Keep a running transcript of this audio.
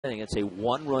It's a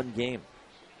one-run game.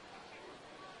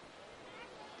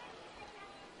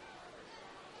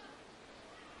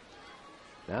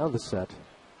 Now the set.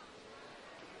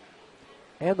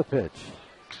 And the pitch.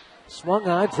 Swung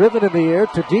on, driven in the air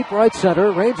to deep right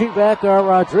center. Ranging back are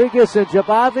Rodriguez and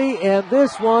Jabavi, and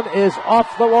this one is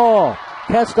off the wall.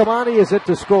 Castamani is it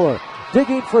to score.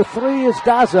 Digging for three is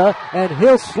Daza, and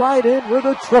he'll slide in with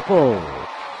a triple.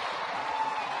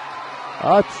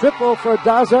 A triple for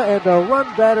Daza, and a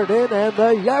run battered in, and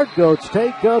the Yard Goats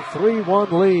take a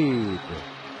 3-1 lead.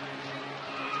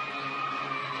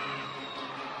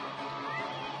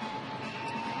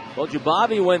 Well,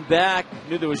 Jabavi went back,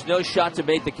 knew there was no shot to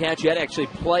make the catch. He had to actually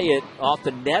play it off the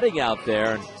netting out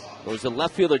there. And it was the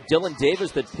left fielder Dylan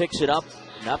Davis that picks it up,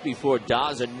 not before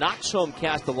Daza knocks home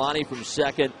Castellani from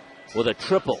second with a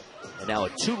triple. And now a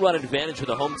 2-run advantage for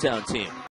the hometown team.